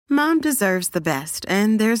Mom deserves the best,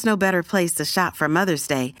 and there's no better place to shop for Mother's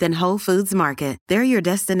Day than Whole Foods Market. They're your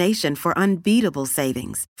destination for unbeatable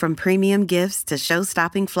savings, from premium gifts to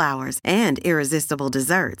show-stopping flowers and irresistible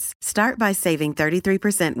desserts. Start by saving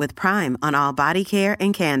 33% with Prime on all body care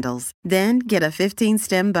and candles. Then get a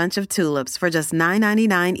 15-stem bunch of tulips for just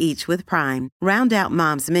 $9.99 each with Prime. Round out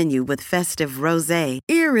Mom's menu with festive rosé,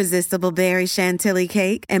 irresistible berry chantilly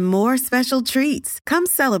cake, and more special treats. Come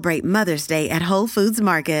celebrate Mother's Day at Whole Foods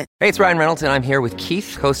Market. Hey, it's Ryan Reynolds, and I'm here with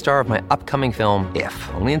Keith, co-star of my upcoming film, If,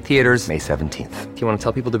 only in theaters May 17th. Do you want to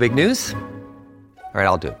tell people the big news? All right,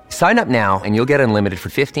 I'll do it. Sign up now and you'll get unlimited for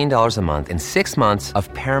 $15 a month and 6 months of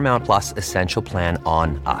Paramount Plus Essential Plan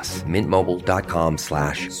on us.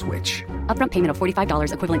 MintMobile.com/switch. Upfront payment of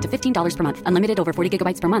 $45 equivalent to $15 per month. Unlimited over 40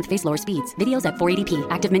 gigabytes per month. Face lower speeds. Videos at 480p.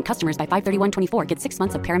 Active Mint customers by 531.24 get 6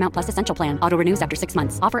 months of Paramount Plus Essential Plan. Auto renews after 6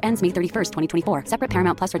 months. Offer ends May 31st, 2024. Separate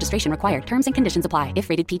Paramount Plus registration required. Terms and conditions apply if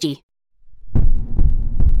rated PG.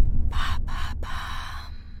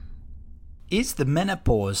 Is the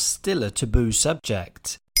menopause still a taboo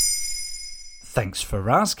subject? Thanks for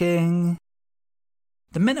asking.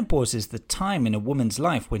 The menopause is the time in a woman's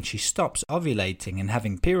life when she stops ovulating and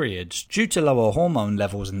having periods due to lower hormone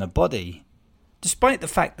levels in the body. Despite the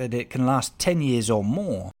fact that it can last 10 years or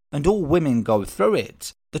more, and all women go through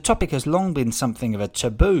it, the topic has long been something of a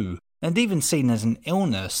taboo, and even seen as an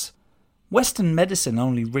illness. Western medicine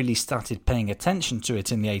only really started paying attention to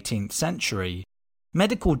it in the 18th century.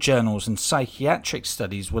 Medical journals and psychiatric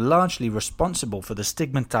studies were largely responsible for the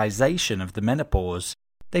stigmatization of the menopause.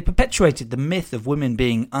 They perpetuated the myth of women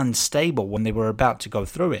being unstable when they were about to go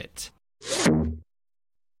through it. Is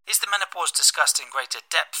the menopause discussed in greater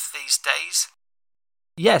depth these days?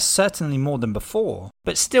 Yes, certainly more than before.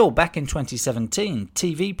 But still, back in 2017,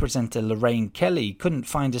 TV presenter Lorraine Kelly couldn't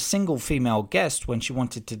find a single female guest when she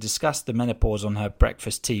wanted to discuss the menopause on her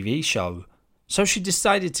breakfast TV show. So she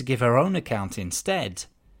decided to give her own account instead.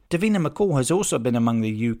 Davina McCall has also been among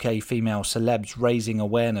the UK female celebs raising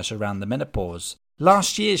awareness around the menopause.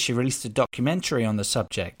 Last year she released a documentary on the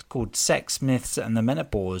subject called Sex, Myths and the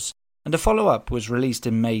Menopause, and a follow-up was released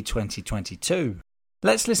in May 2022.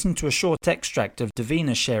 Let's listen to a short extract of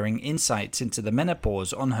Davina sharing insights into the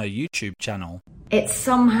menopause on her YouTube channel. It's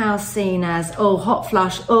somehow seen as, oh, hot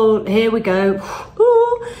flush, oh, here we go,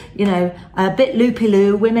 ooh, you know, a bit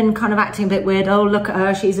loopy-loo, women kind of acting a bit weird, oh, look at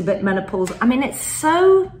her, she's a bit menopausal. I mean, it's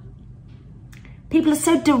so, people are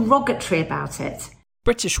so derogatory about it.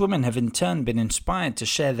 British women have in turn been inspired to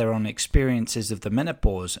share their own experiences of the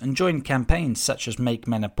menopause and join campaigns such as Make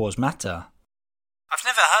Menopause Matter. I've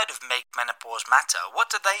never heard of Make Menopause Matter. What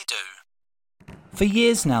do they do? For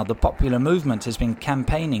years now, the popular movement has been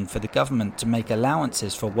campaigning for the government to make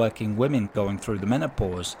allowances for working women going through the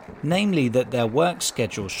menopause, namely that their work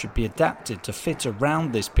schedules should be adapted to fit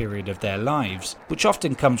around this period of their lives, which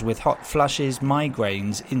often comes with hot flushes,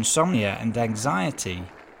 migraines, insomnia and anxiety.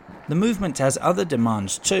 The movement has other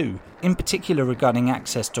demands too, in particular regarding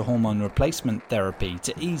access to hormone replacement therapy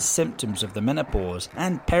to ease symptoms of the menopause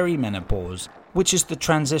and perimenopause, which is the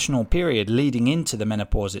transitional period leading into the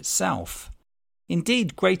menopause itself.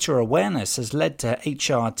 Indeed, greater awareness has led to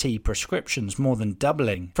HRT prescriptions more than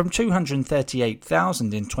doubling, from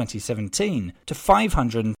 238,000 in 2017 to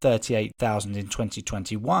 538,000 in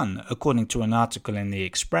 2021, according to an article in The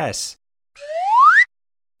Express.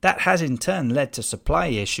 That has in turn led to supply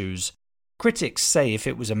issues. Critics say if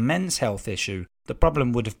it was a men's health issue, the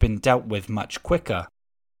problem would have been dealt with much quicker.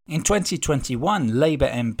 In 2021, Labour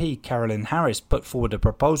MP Carolyn Harris put forward a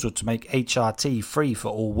proposal to make HRT free for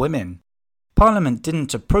all women. Parliament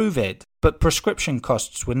didn't approve it, but prescription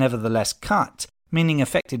costs were nevertheless cut, meaning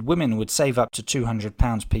affected women would save up to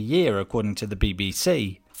 £200 per year, according to the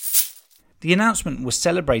BBC. The announcement was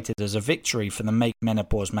celebrated as a victory for the Make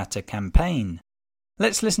Menopause Matter campaign.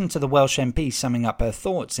 Let's listen to the Welsh MP summing up her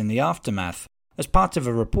thoughts in the aftermath, as part of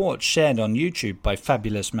a report shared on YouTube by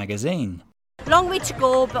Fabulous magazine. Long way to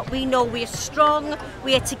go, but we know we're strong,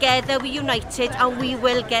 we're together, we're united, and we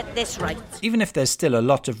will get this right. Even if there's still a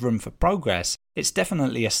lot of room for progress, it's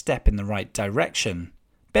definitely a step in the right direction.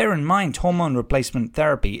 Bear in mind, hormone replacement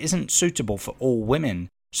therapy isn't suitable for all women,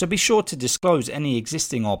 so be sure to disclose any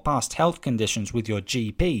existing or past health conditions with your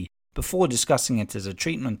GP before discussing it as a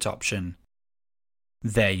treatment option.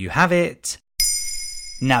 There you have it.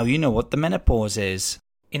 Now you know what the menopause is.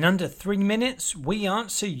 In under 3 minutes, we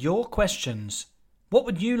answer your questions. What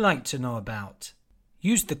would you like to know about?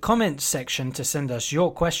 Use the comments section to send us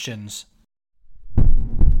your questions.